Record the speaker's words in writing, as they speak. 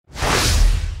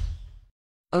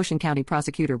Ocean County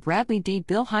Prosecutor Bradley D.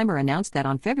 Billhimer announced that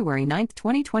on February 9,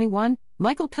 2021,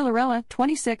 Michael Pillarella,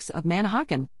 26, of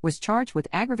Manahawkin, was charged with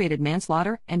aggravated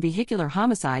manslaughter and vehicular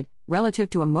homicide relative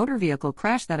to a motor vehicle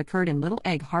crash that occurred in Little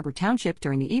Egg Harbor Township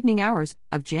during the evening hours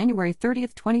of January 30,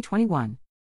 2021.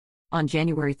 On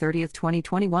January 30,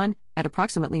 2021, at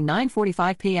approximately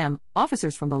 9:45 p.m.,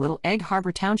 officers from the Little Egg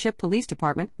Harbor Township Police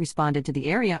Department responded to the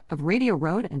area of Radio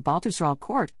Road and Baltusrol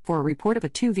Court for a report of a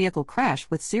two-vehicle crash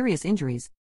with serious injuries.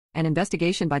 An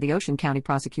investigation by the Ocean County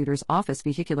Prosecutor's Office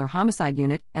Vehicular Homicide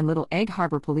Unit and Little Egg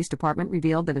Harbor Police Department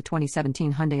revealed that a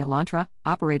 2017 Hyundai Elantra,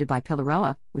 operated by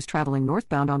Pillarella, was traveling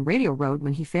northbound on Radio Road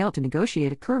when he failed to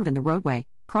negotiate a curve in the roadway,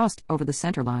 crossed over the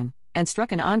centerline, and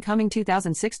struck an oncoming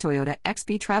 2006 Toyota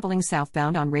XB traveling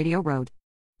southbound on Radio Road.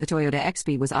 The Toyota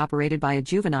XB was operated by a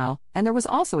juvenile, and there was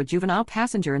also a juvenile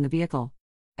passenger in the vehicle.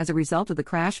 As a result of the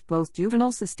crash, both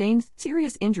juveniles sustained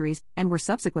serious injuries and were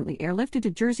subsequently airlifted to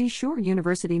N.J.S.A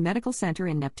University Medical Center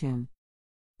in Neptune.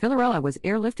 Pillarella was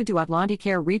airlifted to Atlantic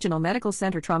Care Regional Medical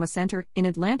Center Trauma Center in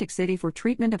Atlantic City for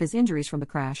treatment of his injuries from the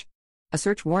crash. A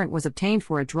search warrant was obtained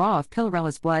for a draw of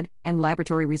Pillarella's blood, and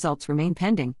laboratory results remain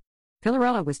pending.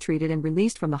 Pillarella was treated and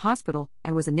released from the hospital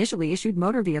and was initially issued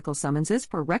motor vehicle summonses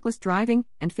for reckless driving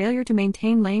and failure to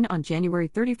maintain lane on January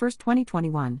 31,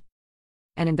 2021.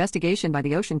 An investigation by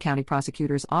the Ocean County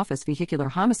Prosecutor's Office Vehicular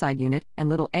Homicide Unit and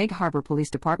Little Egg Harbor Police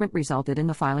Department resulted in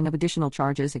the filing of additional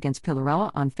charges against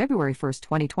Pillarella on February 1,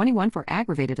 2021 for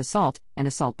aggravated assault and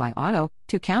assault by auto,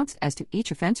 2 counts as to each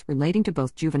offense relating to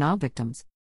both juvenile victims.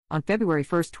 On February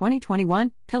 1,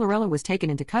 2021, Pillarella was taken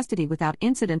into custody without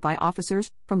incident by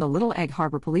officers from the Little Egg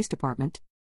Harbor Police Department.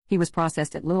 He was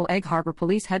processed at Little Egg Harbor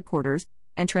Police Headquarters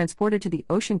and transported to the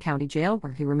Ocean County Jail,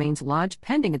 where he remains lodged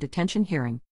pending a detention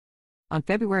hearing. On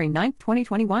February 9,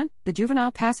 2021, the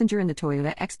juvenile passenger in the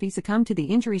Toyota XB succumbed to the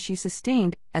injuries she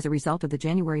sustained as a result of the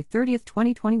January 30,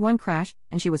 2021 crash,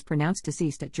 and she was pronounced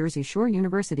deceased at N.J.S.A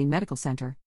University Medical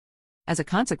Center. As a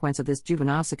consequence of this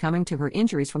juvenile succumbing to her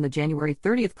injuries from the January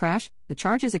 30 crash, the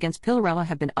charges against Pillarella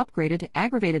have been upgraded to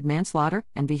aggravated manslaughter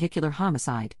and vehicular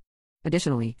homicide.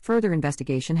 Additionally, further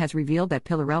investigation has revealed that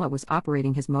Pillarella was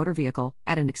operating his motor vehicle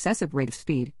at an excessive rate of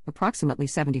speed, approximately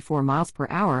 74 miles per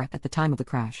hour, at the time of the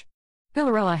crash.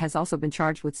 Pillarella has also been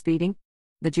charged with speeding.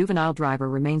 The juvenile driver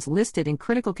remains listed in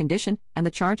critical condition, and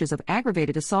the charges of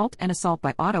aggravated assault and assault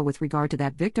by auto with regard to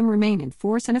that victim remain in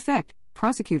force and effect,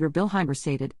 Prosecutor Billhimer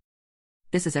stated.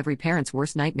 This is every parent's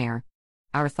worst nightmare.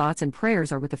 Our thoughts and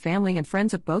prayers are with the family and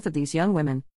friends of both of these young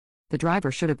women. The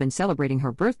driver should have been celebrating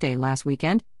her birthday last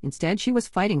weekend, instead she was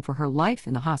fighting for her life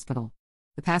in the hospital.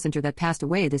 The passenger that passed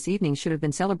away this evening should have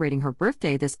been celebrating her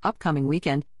birthday this upcoming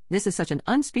weekend. This is such an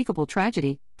unspeakable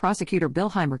tragedy, Prosecutor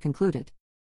Billhimer concluded.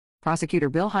 Prosecutor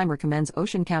Billhimer commends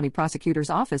Ocean County Prosecutor's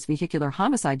Office Vehicular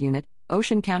Homicide Unit,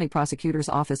 Ocean County Prosecutor's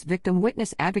Office Victim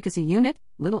Witness Advocacy Unit,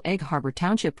 Little Egg Harbor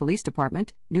Township Police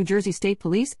Department, New Jersey State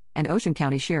Police, and Ocean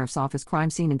County Sheriff's Office Crime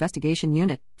Scene Investigation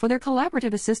Unit for their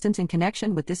collaborative assistance in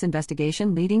connection with this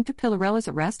investigation leading to Pillarella's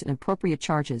arrest and appropriate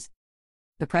charges.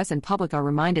 The press and public are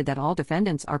reminded that all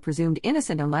defendants are presumed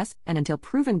innocent unless and until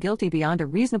proven guilty beyond a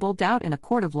reasonable doubt in a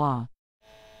court of law.